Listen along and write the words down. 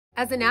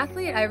As an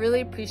athlete, I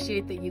really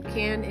appreciate that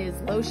UCAN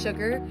is low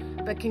sugar,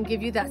 but can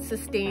give you that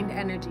sustained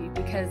energy,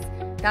 because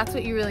that's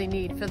what you really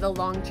need for the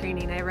long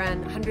training. I ran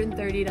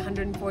 130 to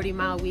 140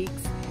 mile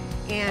weeks,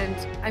 and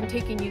I'm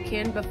taking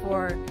UCAN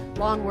before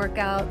long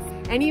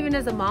workouts. And even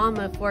as a mom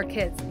of 4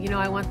 kids, you know,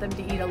 I want them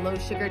to eat a low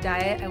sugar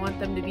diet. I want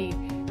them to be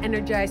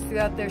energized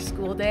throughout their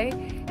school day.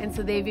 And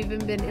so they've even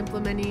been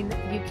implementing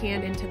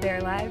UCAN into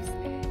their lives.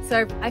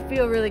 So I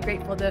feel really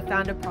grateful to have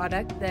found a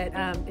product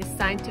that is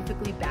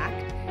scientifically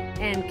backed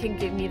and can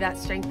give me that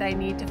strength I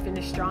need to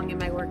finish strong in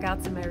my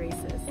workouts and my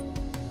races.